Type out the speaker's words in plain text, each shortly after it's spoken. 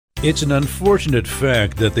It's an unfortunate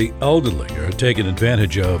fact that the elderly are taken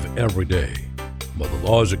advantage of every day. While the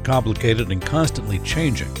laws are complicated and constantly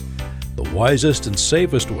changing, the wisest and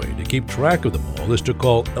safest way to keep track of them all is to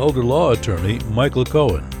call elder law attorney Michael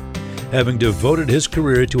Cohen. Having devoted his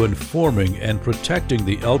career to informing and protecting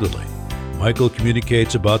the elderly, Michael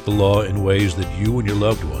communicates about the law in ways that you and your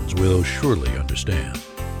loved ones will surely understand.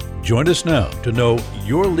 Join us now to know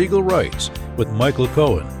your legal rights with Michael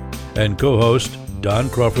Cohen and co-host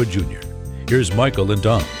Don Crawford Jr. Here's Michael and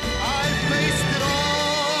Don. I faced it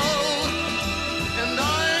all, and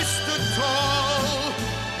I stood tall,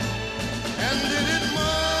 and did it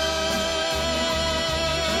my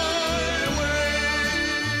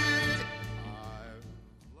way.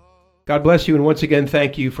 God bless you, and once again,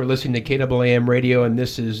 thank you for listening to KAAM Radio, and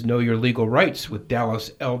this is Know Your Legal Rights with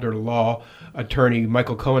Dallas Elder Law Attorney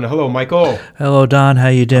Michael Cohen. Hello, Michael. Hello, Don. How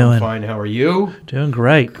you doing? I'm fine. How are you? Doing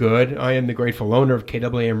great. Good. I am the grateful owner of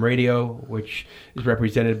KAAM Radio, which is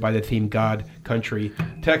represented by the theme God, Country,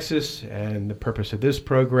 Texas, and the purpose of this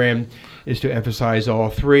program is to emphasize all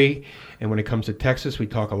three. And when it comes to Texas, we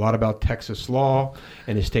talk a lot about Texas law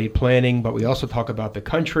and estate planning, but we also talk about the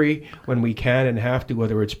country when we can and have to,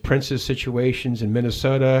 whether it's Prince's situations in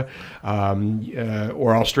Minnesota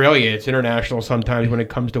or Australia. It's international sometimes when it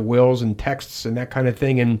comes to wills and texts and that kind of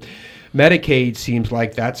thing. And Medicaid seems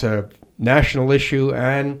like that's a national issue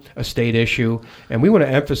and a state issue. And we want to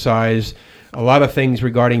emphasize a lot of things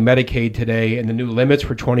regarding Medicaid today and the new limits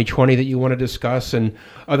for 2020 that you want to discuss, and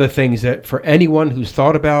other things that for anyone who's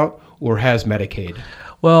thought about or has Medicaid.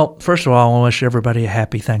 Well, first of all, I want to wish everybody a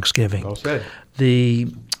happy Thanksgiving. Well said.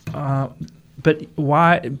 But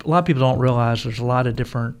why a lot of people don't realize there's a lot of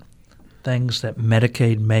different things that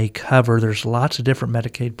Medicaid may cover. There's lots of different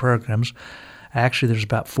Medicaid programs. Actually, there's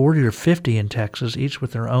about 40 or 50 in Texas, each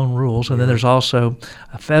with their own rules. And then there's also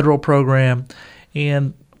a federal program.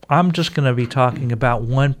 And I'm just going to be talking about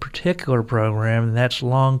one particular program, and that's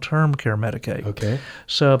long-term care Medicaid. Okay.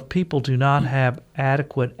 So if people do not have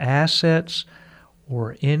adequate assets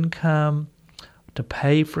or income to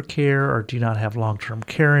pay for care or do not have long-term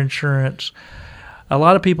care insurance, a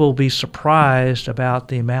lot of people will be surprised about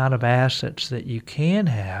the amount of assets that you can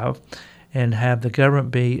have and have the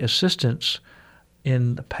government be assistance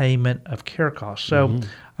in the payment of care costs. So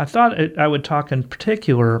I thought I would talk in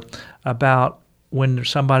particular about when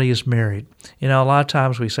somebody is married. You know, a lot of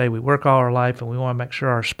times we say we work all our life and we want to make sure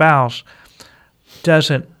our spouse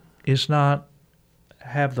is not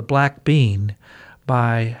have the black bean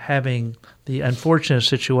by having the unfortunate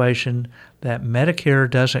situation that Medicare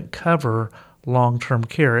doesn't cover long-term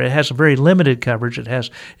care. It has a very limited coverage. It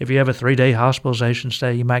has, if you have a 3-day hospitalization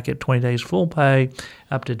stay, you might get 20 days full pay,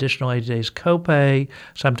 up to additional 80 days copay.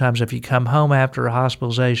 Sometimes if you come home after a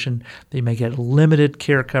hospitalization, you may get limited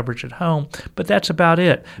care coverage at home. But that's about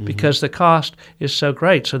it because the cost is so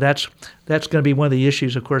great. So that's going to be one of the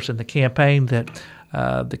issues, of course, in the campaign that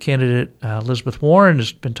the candidate Elizabeth Warren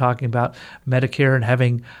has been talking about Medicare and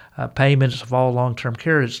having payments of all long-term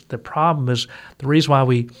care. The problem is the reason why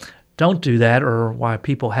we don't do that, or why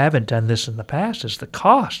people haven't done this in the past, is the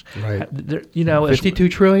cost. Right. You know, $52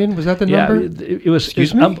 trillion, was that the number? It was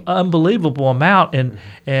an unbelievable amount,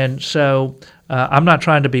 and so I'm not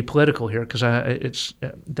trying to be political here because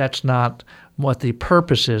that's not what the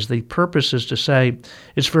purpose is. The purpose is to say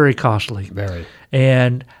it's very costly. Very.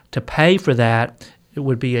 And to pay for that, it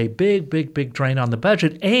would be a big, big, big drain on the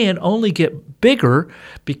budget and only get bigger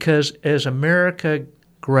because as America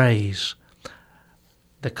grays,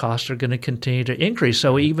 the costs are going to continue to increase.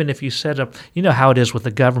 So even if you set up, you know how it is with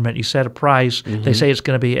the government, you set a price, they say it's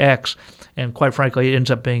going to be X, and quite frankly, it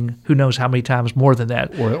ends up being who knows how many times more than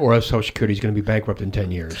that. Or Social Security is going to be bankrupt in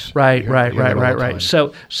 10 years. Right.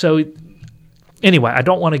 So anyway, I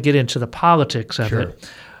don't want to get into the politics of it,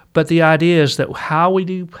 but the idea is that how we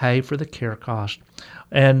do pay for the care cost.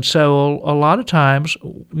 And so a lot of times,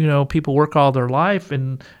 you know, people work all their life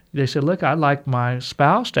and they say, look, I'd like my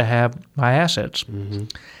spouse to have my assets.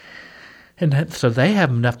 And so they have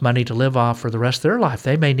enough money to live off for the rest of their life.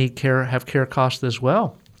 They may need have care costs as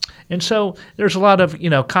well. And so there's a lot of,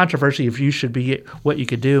 controversy if you should be what you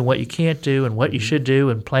could do and what you can't do and what you should do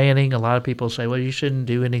in planning. A lot of people say, well, you shouldn't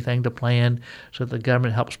do anything to plan so the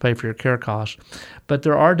government helps pay for your care costs. But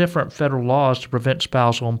there are different federal laws to prevent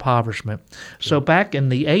spousal impoverishment. So back in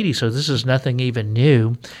the 80s, so this is nothing even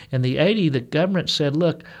new, in the 80s, the government said,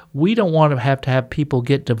 look, we don't want to have people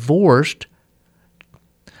get divorced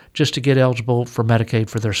just to get eligible for Medicaid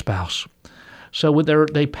for their spouse. So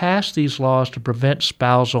they passed these laws to prevent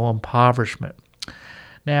spousal impoverishment.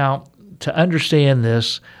 Now, to understand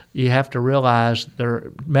this, you have to realize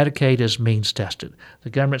Medicaid is means tested. The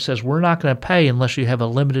government says we're not going to pay unless you have a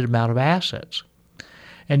limited amount of assets.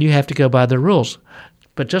 And you have to go by the rules.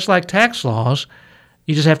 But just like tax laws,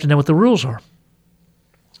 you just have to know what the rules are.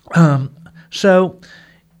 So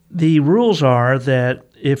the rules are that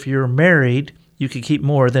if you're married, you can keep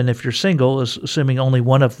more than if you're single, assuming only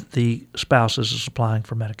one of the spouses is applying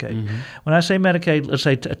for Medicaid. Mm-hmm. When I say Medicaid, let's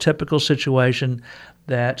say a typical situation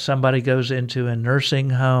that somebody goes into a nursing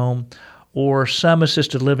home or some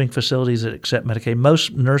assisted living facilities that accept Medicaid.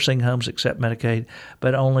 Most nursing homes accept Medicaid,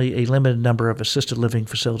 but only a limited number of assisted living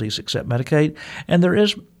facilities accept Medicaid. And there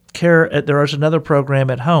is another program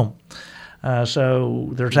at home. So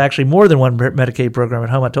there's actually more than one Medicaid program at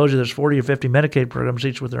home. I told you there's 40 or 50 Medicaid programs,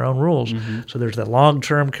 each with their own rules. Mm-hmm. So there's the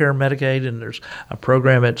long-term care Medicaid, and there's a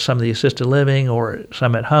program at some of the assisted living or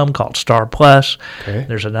some at home called Star Plus. Okay.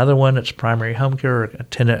 There's another one that's primary home care or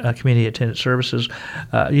community attendant services.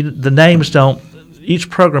 The names don't – each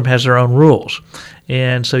program has their own rules.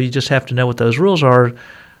 And so you just have to know what those rules are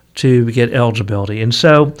to get eligibility. And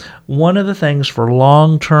so one of the things for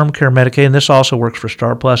long-term care Medicaid, and this also works for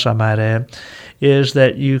Star Plus, I might add, is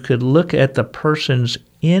that you could look at the person's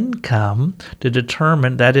income to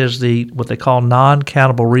determine, that is what they call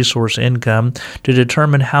non-countable resource income, to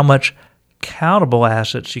determine how much countable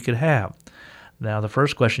assets you could have. Now, the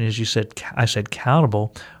first question is, I said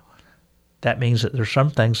countable. That means that there's some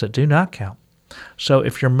things that do not count. So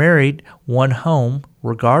if you're married, one home,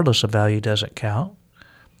 regardless of value, doesn't count.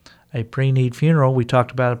 A pre-need funeral, we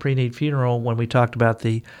talked about a pre-need funeral when we talked about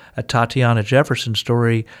the Tatiana Jefferson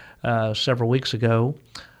story several weeks ago.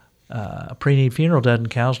 A pre-need funeral doesn't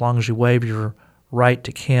count as long as you waive your right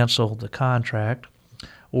to cancel the contract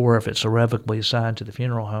or if it's irrevocably assigned to the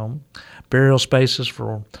funeral home. Burial spaces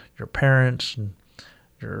for your parents and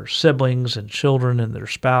your siblings and children and their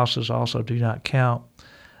spouses also do not count.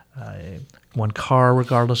 One car,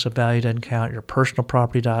 regardless of value, doesn't count. Your personal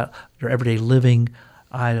property, your everyday living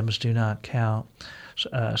items do not count.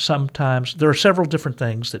 Sometimes there are several different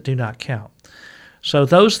things that do not count. So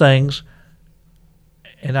those things,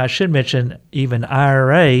 and I should mention even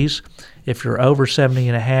IRAs, if you're over 70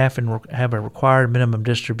 and a half and have a required minimum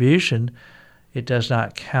distribution, it does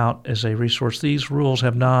not count as a resource. These rules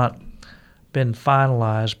have not been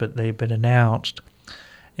finalized, but they've been announced.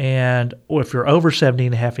 Or if you're over 70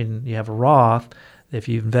 and a half and you have a Roth, if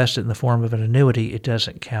you invest it in the form of an annuity, it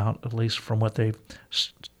doesn't count, at least from what they've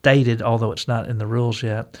stated, although it's not in the rules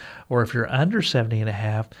yet. Or if you're under 70 and a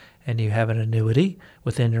half and you have an annuity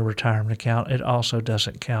within your retirement account, it also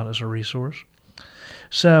doesn't count as a resource.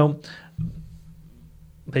 So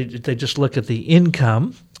they just look at the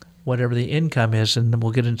income, whatever the income is, and then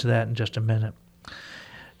we'll get into that in just a minute.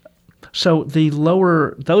 So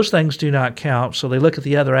those things do not count, so they look at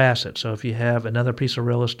the other assets. So if you have another piece of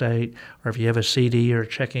real estate, or if you have a CD or a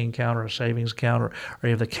checking account or a savings account, or you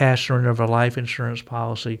have the cash surrender of a life insurance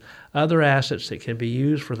policy, other assets that can be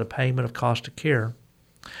used for the payment of cost of care,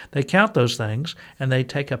 they count those things, and they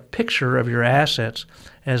take a picture of your assets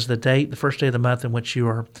as the first day of the month in which you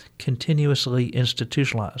are continuously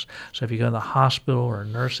institutionalized. So if you go to the hospital or a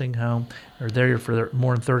nursing home, or there for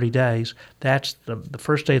more than 30 days, that's the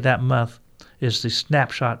first day of that month is the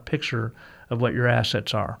snapshot picture of what your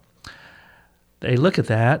assets are. They look at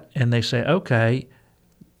that, and they say, okay,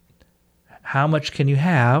 how much can you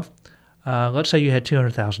have? Let's say you had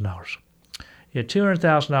 $200,000. You had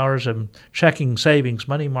 $200,000 in checking, savings,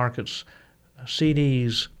 money markets,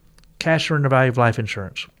 CDs, cash surrender value of life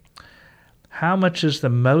insurance. How much is the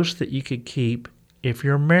most that you could keep if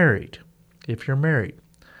you're married?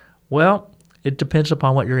 Well, it depends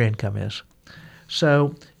upon what your income is.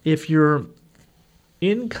 So if your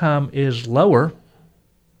income is lower,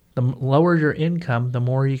 the lower your income, the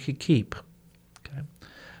more you could keep. Okay.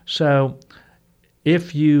 So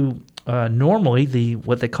if you normally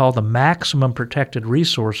what they call the maximum protected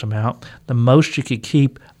resource amount, the most you could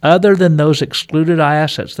keep other than those excluded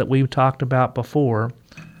assets that we talked about before,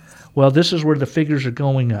 well, this is where the figures are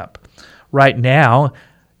going up. Right now,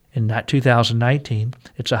 in 2019,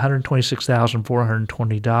 it's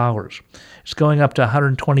 $126,420. It's going up to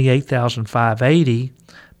 $128,580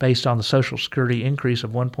 based on the Social Security increase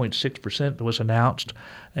of 1.6% that was announced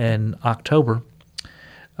in October.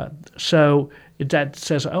 So that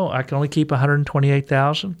says, I can only keep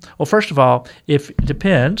 $128,000. Well, first of all, it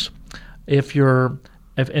depends. If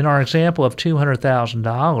in our example of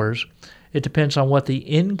 $200,000, it depends on what the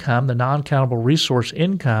income, the non-countable resource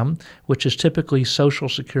income, which is typically Social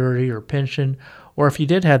Security or pension, or if you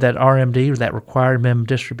did have that RMD or that required minimum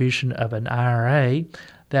distribution of an IRA,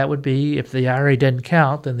 that would be, if the IRA doesn't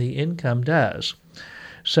count, then the income does.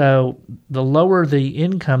 So the lower the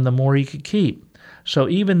income, the more you could keep. So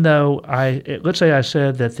even though let's say I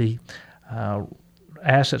said that the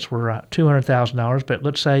assets were $200,000, but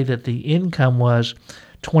let's say that the income was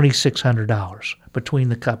 $2,600 between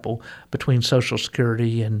the couple, between Social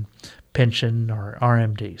Security and pension or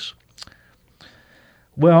RMDs.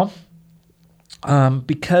 Well,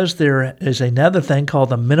 because there is another thing called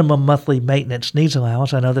the minimum monthly maintenance needs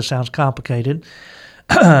allowance. I know this sounds complicated.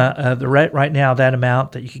 Right now, that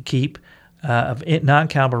amount that you could keep of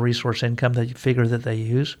non-countable resource income that you figure that they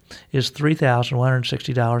use is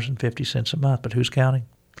 $3,160.50 a month. But who's counting?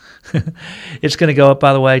 It's going to go up,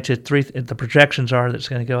 by the way, to the projections are that it's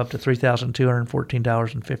going to go up to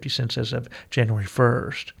 $3,214.50 as of January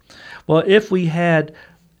 1st. Well, if we had,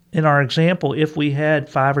 in our example, if we had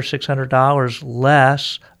 $500 or $600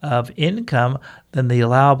 less of income than the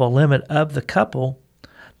allowable limit of the couple,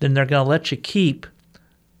 then they're going to let you keep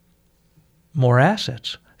more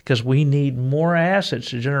assets, because we need more assets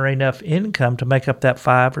to generate enough income to make up that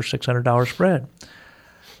 $500 or $600 spread.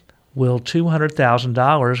 Will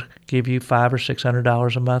 $200,000 give you $500 or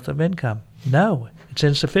 $600 a month of income? No, it's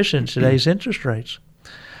insufficient in today's interest rates.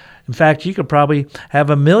 In fact, you could probably have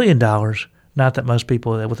 $1 million. Not that most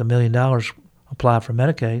people with $1 million apply for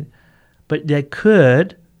Medicaid, but they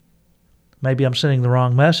could. Maybe I'm sending the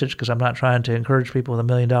wrong message because I'm not trying to encourage people with $1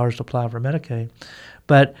 million to apply for Medicaid.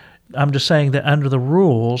 But I'm just saying that under the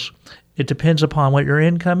rules, it depends upon what your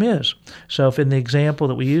income is. So if in the example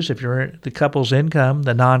that we use, if the couple's income,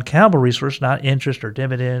 the non-countable resource, not interest or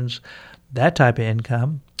dividends, that type of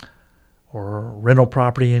income, or rental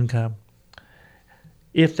property income,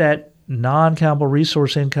 if that non-countable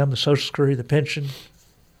resource income, the Social Security, the pension,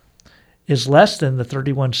 is less than the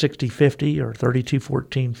 $3,160.50 or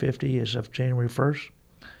 $3,214.50 as of January 1st,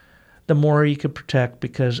 the more you could protect,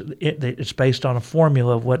 because it's based on a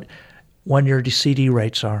formula of what 1-year CD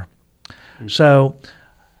rates are. Mm-hmm. So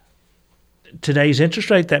today's interest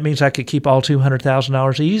rate, that means I could keep all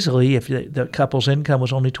 $200,000 easily if the couple's income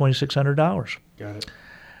was only $2,600. Got it.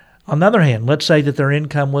 On the other hand, let's say that their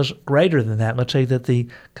income was greater than that. Let's say that the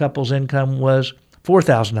couple's income was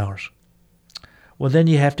 $4,000. Well, then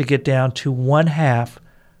you have to get down to 1/2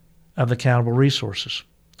 of the countable resources.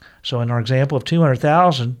 So in our example of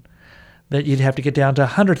 $200,000, that you'd have to get down to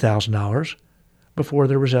 $100,000 before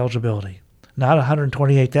there was eligibility. Not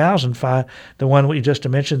 $128,000, the one we just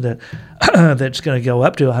mentioned that that's going to go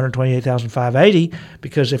up to $128,580,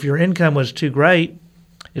 because if your income was too great,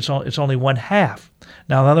 it's only 1/2.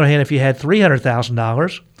 Now, on the other hand, if you had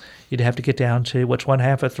 $300,000, you'd have to get down to what's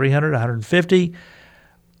 1/2 of 300, 150.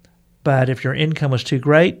 But if your income was too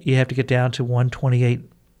great, you have to get down to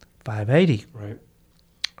 $128,580. Right.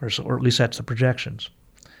 Or at least that's the projections.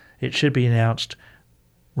 It should be announced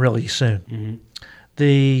really soon. Mm-hmm.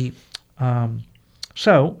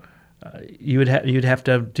 You'd have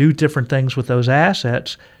to do different things with those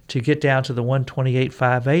assets to get down to the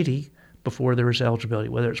 $128,580 before there is eligibility,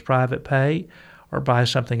 whether it's private pay or buy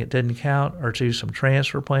something that didn't count or do some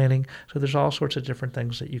transfer planning. So there's all sorts of different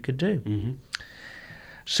things that you could do. Mm-hmm.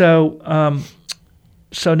 So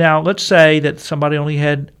now let's say that somebody only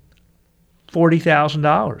had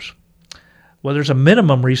 $40,000. Well, there's a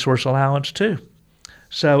minimum resource allowance too.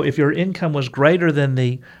 So if your income was greater than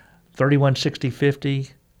the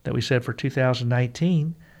 $3,160.50 that we said for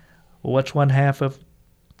 2019, well, what's 1/2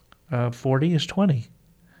 of 40 is 20.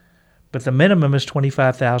 But the minimum is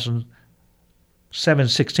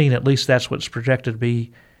 $25,716. At least that's what's projected to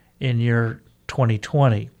be in year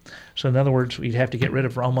 2020. So in other words, we'd have to get rid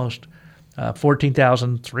of almost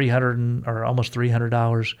 $14,300 or almost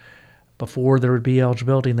 $300 before there would be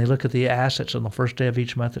eligibility. And they look at the assets on the first day of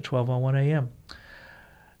each month at 12:01 a.m.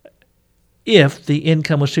 If the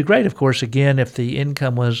income was too great, of course, again, if the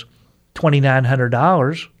income was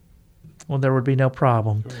 $2,900, well, there would be no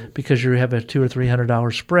problem, right, because you have a $200 or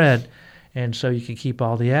 $300 spread, and so you can keep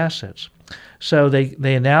all the assets. So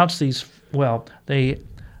they announced these. Well, they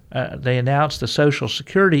announced the Social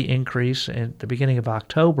Security increase at the beginning of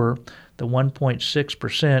October, the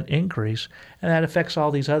 1.6% increase, and that affects all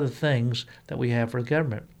these other things that we have for the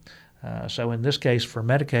government. So in this case, for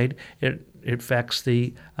Medicaid, it affects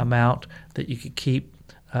the amount that you could keep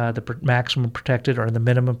the maximum protected or the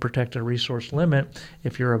minimum protected resource limit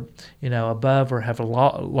if you're above or have a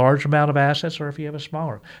large amount of assets, or if you have a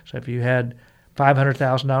smaller. So if you had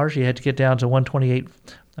 $500,000, you had to get down to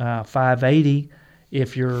 $128,580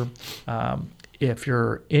 if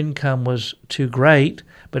your income was too great.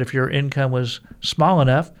 But if your income was small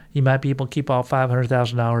enough, you might be able to keep all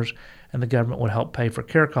 $500,000, and the government would help pay for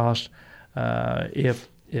care costs if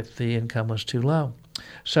if the income was too low.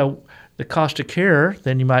 So the cost of care,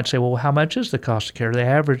 then you might say, well, how much is the cost of care? The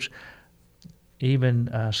average even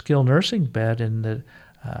skilled nursing bed in the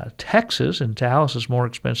Texas, and Dallas is more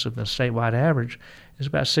expensive than the statewide average, is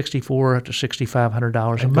about $6,400 to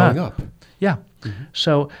 $6,500 a month. Going up. Yeah. Mm-hmm.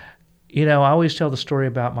 So, I always tell the story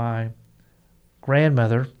about my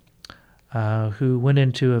grandmother who went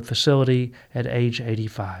into a facility at age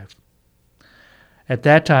 85. At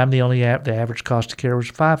that time, the average cost of care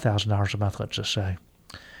was $5,000 a month, let's just say.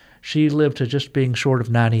 She lived to just being short of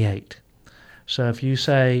 98. So if you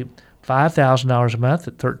say $5,000 a month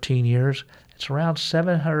at 13 years, it's around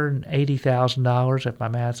 $780,000 if my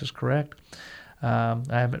math is correct.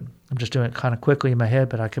 I'm just doing it kind of quickly in my head,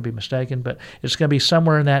 but I could be mistaken. But it's going to be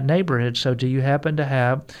somewhere in that neighborhood. So do you happen to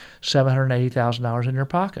have $780,000 in your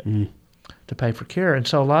pocket to pay for care? And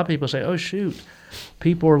so a lot of people say, oh, shoot,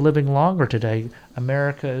 people are living longer today.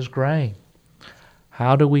 America is graying.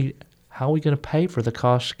 How are we going to pay for the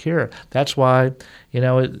cost of care? That's why,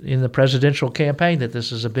 in the presidential campaign that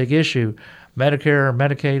this is a big issue, Medicare or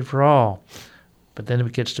Medicaid for all. But then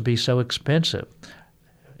it gets to be so expensive.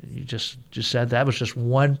 You just said that was just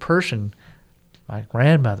one person, my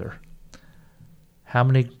grandmother. How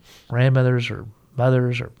many grandmothers or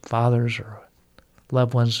mothers or fathers or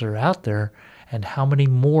loved ones are out there, and how many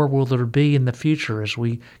more will there be in the future as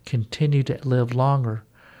we continue to live longer?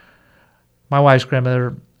 My wife's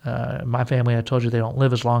grandmother, my family, I told you they don't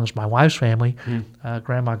live as long as my wife's family.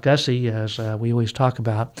 Grandma Gussie, as we always talk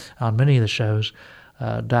about on many of the shows,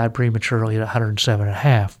 died prematurely at 107 and a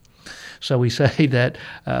half. So we say that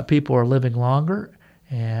people are living longer,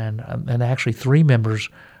 and actually three members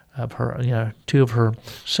of her, two of her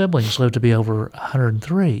siblings lived to be over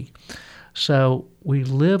 103. So we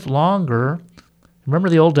live longer. Remember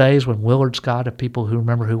the old days when Willard Scott, if people who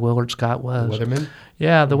remember who Willard Scott was? The weatherman?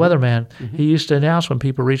 Yeah, the weatherman. Mm-hmm. He used to announce when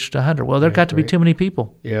people reached 100. Well, there got to be too many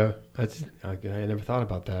people. Yeah, I never thought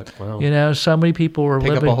about that. Wow. So many people were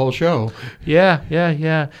living. Take up a whole show. Yeah.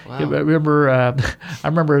 Wow. I remember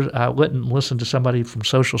I went and listened to somebody from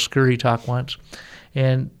Social Security talk once,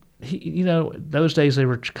 and those days they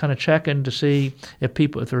were kind of checking to see if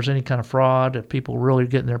there was any kind of fraud, if people were really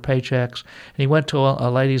getting their paychecks. And he went to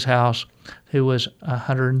a lady's house who was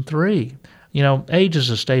 103. Age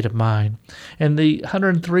is a state of mind. And the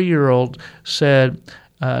 103-year-old said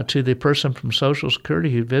to the person from Social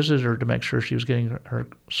Security who visited her to make sure she was getting her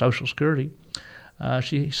Social Security,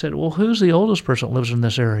 she said, well, who's the oldest person that lives in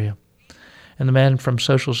this area? And the man from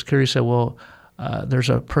Social Security said, well, there's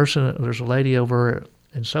a lady over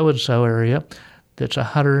in so-and-so area that's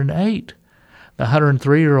 108. The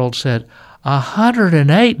 103-year-old said,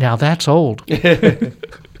 108? Now that's old.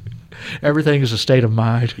 Everything is a state of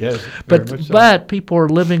mind. Yes, but people are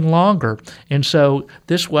living longer. And so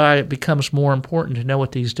this is why it becomes more important to know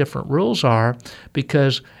what these different rules are,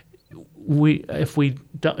 because if we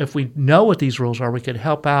know what these rules are, we could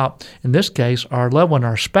help out, in this case, our loved one,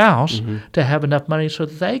 our spouse, to have enough money so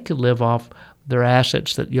that they could live off their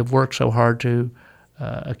assets that you've worked so hard to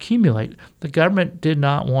accumulate. The government did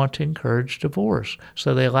not want to encourage divorce,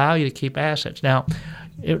 so they allow you to keep assets. Now,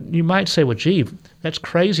 you might say, well, gee, that's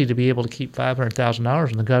crazy to be able to keep $500,000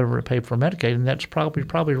 and the government pay for Medicaid, and that's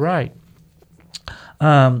probably right.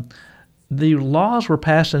 The laws were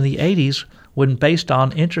passed in the 80s when based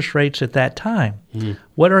on interest rates at that time.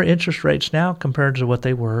 What are interest rates now compared to what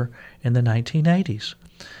they were in the 1980s?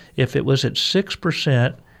 If it was at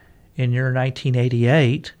 6% in your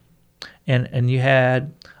 1988, and you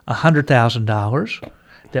had $100,000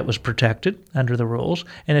 that was protected under the rules,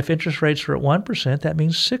 and if interest rates are at 1%, that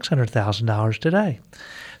means $600,000 today.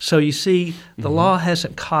 So you see, the law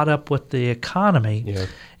hasn't caught up with the economy,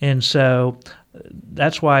 and so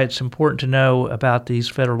that's why it's important to know about these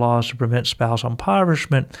federal laws to prevent spousal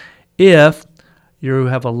impoverishment if you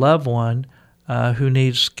have a loved one who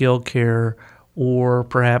needs skilled care, or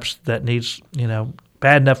perhaps that needs,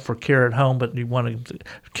 bad enough for care at home, but you want to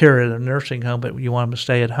care at a nursing home, but you want them to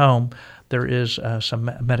stay at home. There is some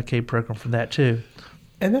Medicaid program for that too.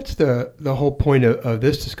 And that's the whole point of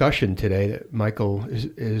this discussion today that Michael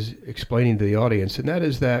is explaining to the audience, and that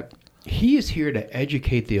is that he is here to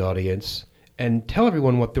educate the audience and tell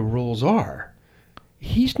everyone what the rules are.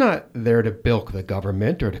 He's not there to bilk the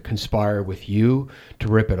government or to conspire with you to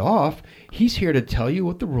rip it off. He's here to tell you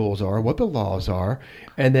what the rules are, what the laws are,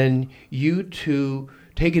 and then you to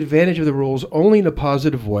take advantage of the rules only in a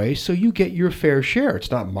positive way so you get your fair share. It's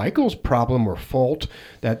not Michael's problem or fault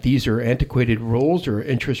that these are antiquated rules or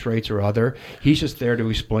interest rates or other. He's just there to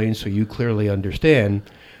explain so you clearly understand.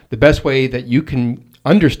 The best way that you can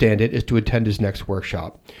understand it is to attend his next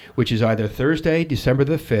workshop, which is either Thursday, December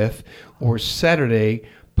the 5th, or Saturday,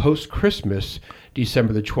 post-Christmas,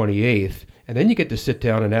 December the 28th. And then you get to sit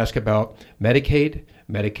down and ask about Medicaid,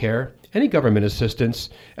 Medicare, any government assistance,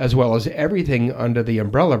 as well as everything under the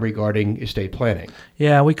umbrella regarding estate planning.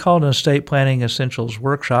 Yeah, we call it an estate planning essentials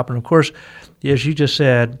workshop. And of course, as you just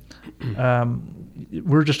said,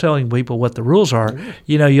 we're just telling people what the rules are.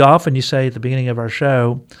 You know, you say at the beginning of our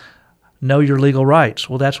show, know your legal rights.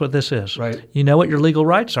 Well, that's what this is. Right. You know what your legal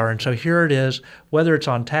rights are. And so here it is, whether it's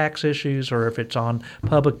on tax issues or if it's on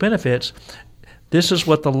public benefits, this is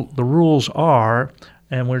what the rules are,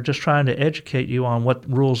 and we're just trying to educate you on what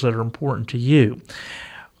rules that are important to you.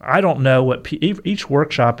 I don't know what each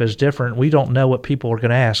workshop is different. We don't know what people are going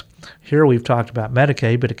to ask. Here we've talked about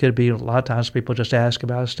Medicaid, but it could be a lot of times people just ask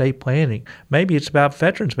about estate planning. Maybe it's about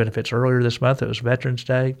veterans benefits. Earlier this month it was Veterans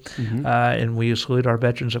Day, and we salute our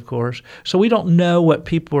veterans, of course. So we don't know what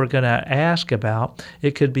people are going to ask about.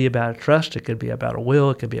 It could be about a trust. It could be about a will.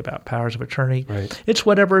 It could be about powers of attorney. Right. It's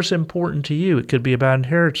whatever is important to you. It could be about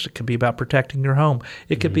inheritance. It could be about protecting your home.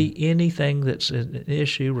 It could be anything that's an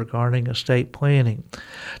issue regarding estate planning.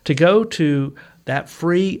 To go to that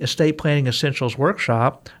free estate planning essentials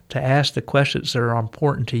workshop to ask the questions that are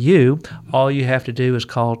important to you, all you have to do is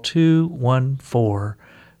call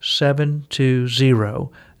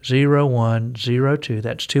 214-720-0102.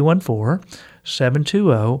 That's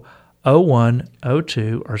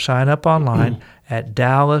 214-720-0102, or sign up online at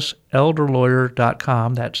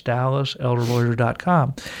DallasElderLawyer.com. That's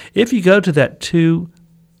DallasElderLawyer.com. If you go to that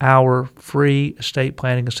 2-hour free estate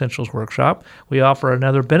planning essentials workshop, we offer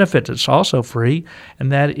another benefit that's also free,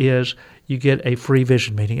 and that is you get a free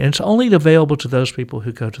vision meeting. And it's only available to those people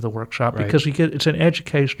who go to the workshop because it's an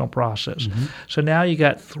educational process. So now you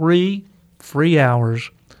got 3 free hours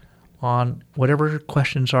on whatever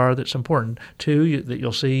questions are that's important. 2, that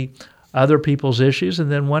you'll see other people's issues,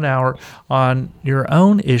 and then 1 hour on your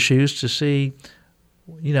own issues to see,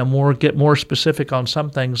 get more specific on some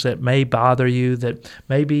things that may bother you that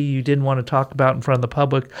maybe you didn't want to talk about in front of the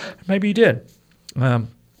public. Maybe you did.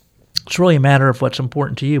 It's really a matter of what's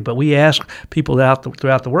important to you. But we ask people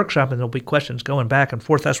throughout the workshop, and there'll be questions going back and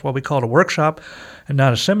forth. That's why we call it a workshop and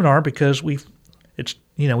not a seminar, because we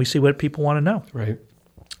see what people want to know. Right.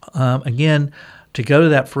 Again, to go to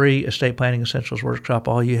that free estate planning essentials workshop,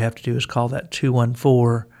 all you have to do is call that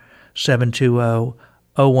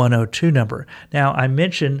 214-720-0102 number. Now, I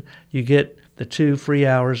mentioned you get the 2 free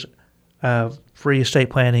hours of free estate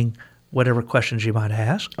planning, whatever questions you might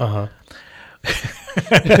ask. I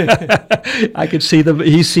can see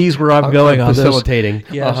he sees where I'm going on facilitating.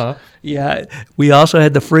 This. Yes. Yeah. We also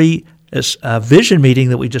had the free vision meeting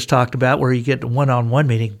that we just talked about, where you get a one-on-one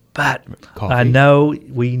meeting. But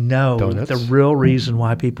we know Donuts. the real reason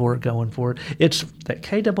why people are going for it. It's that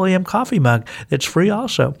KWM coffee mug that's free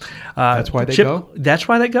also. That's why they go? That's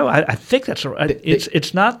why they go. I think that's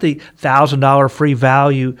it's not the $1,000 free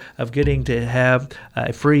value of getting to have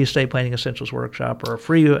a free estate planning essentials workshop or a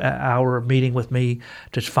free hour meeting with me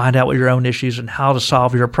to find out what your own issues and how to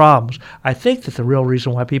solve your problems. I think that the real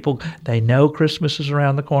reason why they know Christmas is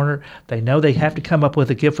around the corner. They know they have to come up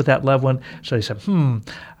with a gift for that loved one. So they said,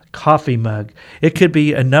 coffee mug. It could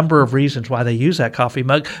be a number of reasons why they use that coffee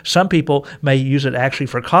mug. Some people may use it actually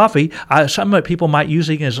for coffee. Some people might use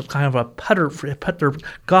it as kind of a put their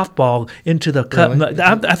golf ball into the cup. Really?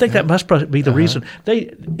 I think that must be the reason.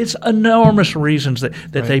 It's enormous reasons that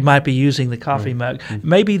they might be using the coffee mug.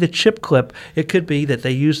 Maybe the chip clip. It could be that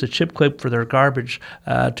they use the chip clip for their garbage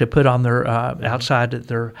to put on their outside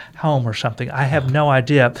their home or something. I have no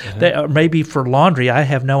idea. Maybe for laundry. I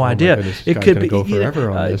have no idea. Goodness, it could be go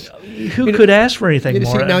forever on this. Who could ask for anything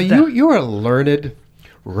more? Now, you're a learned,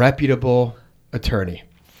 reputable attorney,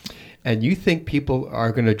 and you think people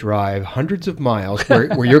are going to drive hundreds of miles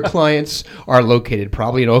where your clients are located,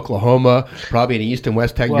 probably in Oklahoma, probably in East and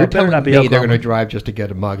West Texas. You're telling me they're going to drive just to get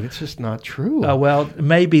a mug. It's just not true. Well,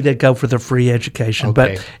 maybe they go for the free education.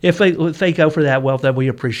 Okay. But if they go for that, well, then we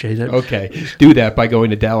appreciate it. Okay. Do that by going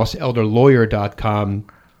to DallasElderLawyer.com.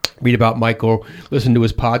 Read about Michael, listen to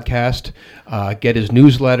his podcast, get his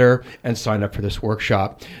newsletter, and sign up for this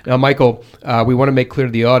workshop. Now, Michael, we want to make clear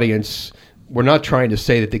to the audience, we're not trying to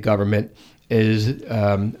say that the government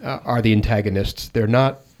are the antagonists. They're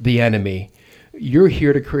not the enemy. You're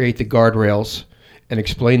here to create the guardrails and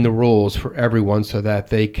explain the rules for everyone so that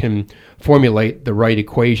they can formulate the right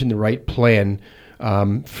equation, the right plan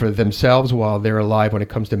for themselves while they're alive when it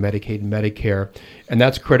comes to Medicaid and Medicare. And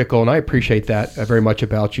that's critical, and I appreciate that very much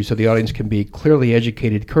about you, so the audience can be clearly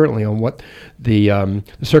educated currently on what the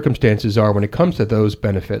circumstances are when it comes to those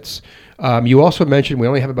benefits. You also mentioned, we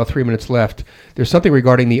only have about 3 minutes left, there's something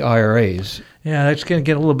regarding the IRAs. Yeah, that's going to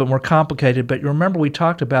get a little bit more complicated, but remember we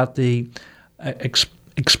talked about the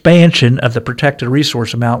expansion of the protected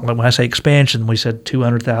resource amount. When I say expansion, we said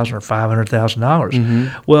 $200,000 or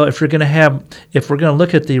 $500,000. Well, if we're going to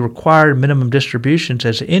look at the required minimum distributions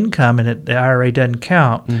as income, and the IRA doesn't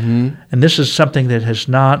count, and this is something that has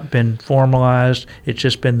not been formalized. It's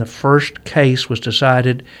just been the first case was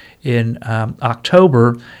decided in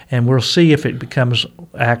October, and we'll see if it becomes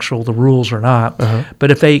the rules or not.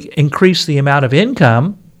 But if they increase the amount of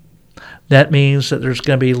income, that means that there's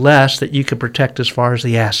going to be less that you can protect as far as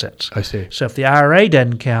the assets. I see. So if the IRA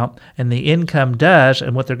doesn't count and the income does,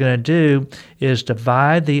 and what they're going to do is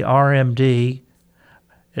divide the RMD,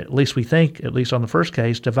 at least we think, at least on the first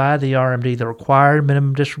case, divide the RMD, the required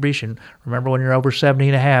minimum distribution. Remember, when you're over 70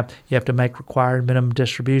 and a half, you have to make required minimum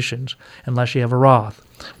distributions unless you have a Roth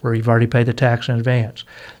where you've already paid the tax in advance.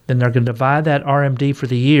 Then they're going to divide that RMD for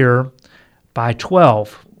the year by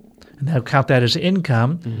 12. And they'll count that as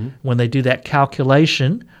income when they do that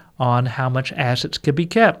calculation on how much assets could be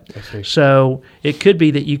kept. So it could be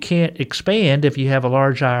that you can't expand if you have a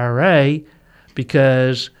large IRA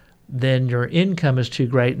because then your income is too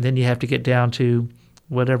great, and then you have to get down to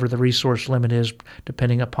whatever the resource limit is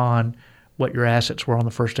depending upon what your assets were on the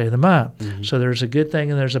first day of the month. So there's a good thing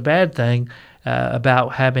and there's a bad thing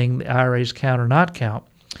about having the IRAs count or not count.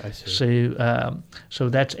 I see. So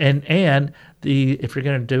that's if you're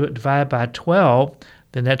going to do it divide by 12,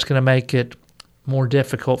 then that's going to make it more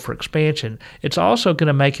difficult for expansion. It's also going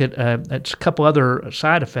to make it it's a couple other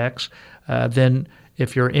side effects. Then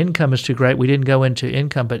if your income is too great, we didn't go into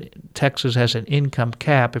income, but Texas has an income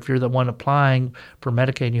cap. If you're the one applying for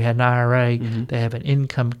Medicaid and you had an IRA, they have an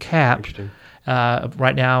income cap. Interesting.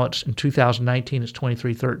 Right now, it's in 2019, it's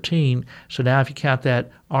 $2313. So now if you count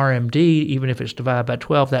that RMD, even if it's divided by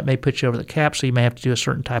 12, that may put you over the cap, so you may have to do a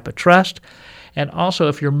certain type of trust. And also,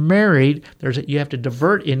 if you're married, you have to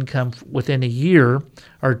divert income within a year,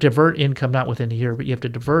 or divert income not within a year, but you have to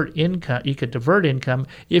divert income. You could divert income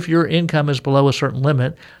if your income is below a certain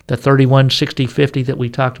limit, the 316050 that we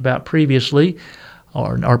talked about previously,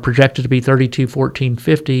 are projected to be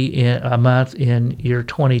 321450 a month in year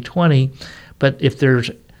 2020. But if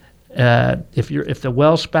the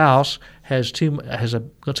well spouse has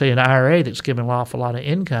let's say an IRA that's giving off a lot of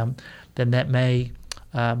income, then that may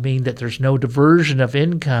mean that there's no diversion of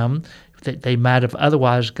income that they might have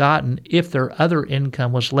otherwise gotten if their other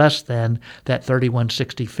income was less than that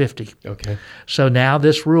 316050. Okay. So now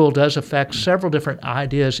this rule does affect several different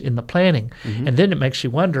ideas in the planning, and then it makes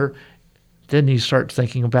you wonder. Then you start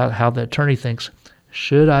thinking about how the attorney thinks,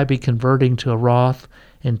 should I be converting to a Roth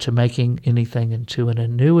into making anything into an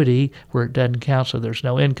annuity where it doesn't count, so there's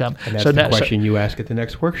no income? And that's the question you ask at the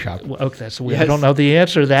next workshop. Well, okay, so I don't know the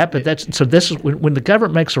answer to that, but this is when the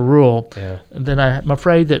government makes a rule, then I'm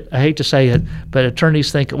afraid that, I hate to say it, but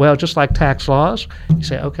attorneys think, well, just like tax laws, you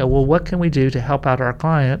say, okay, well, what can we do to help out our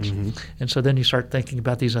clients? And so then you start thinking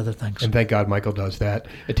about these other things. And thank God Michael does that.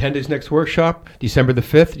 Attend his next workshop, December the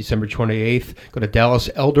 5th, December 28th. Go to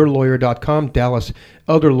DallasElderLawyer.com,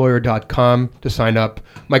 DallasElderLawyer.com to sign up.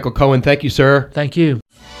 Michael Cohen, thank you, sir. Thank you. The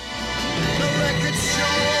record shows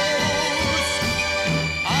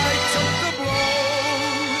I took the blows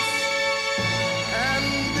and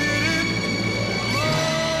did it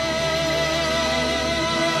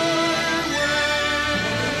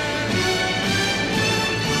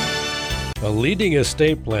my way. A leading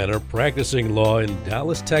estate planner practicing law in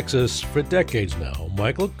Dallas, Texas for decades now,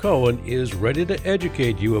 Michael Cohen is ready to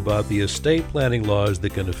educate you about the estate planning laws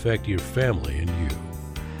that can affect your family and you.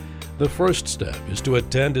 The first step is to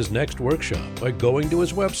attend his next workshop by going to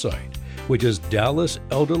his website, which is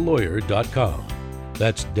DallasElderLawyer.com.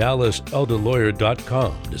 That's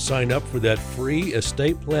DallasElderLawyer.com to sign up for that free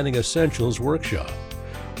Estate Planning Essentials workshop.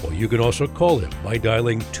 Or you can also call him by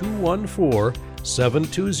dialing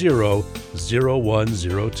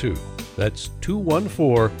 214-720-0102. That's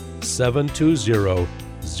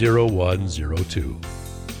 214-720-0102.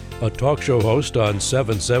 A talk show host on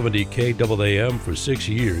 770 KAAM for 6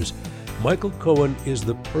 years, Michael Cohen is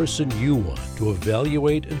the person you want to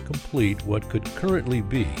evaluate and complete what could currently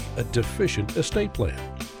be a deficient estate plan.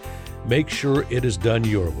 Make sure it is done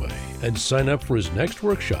your way and sign up for his next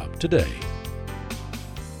workshop today.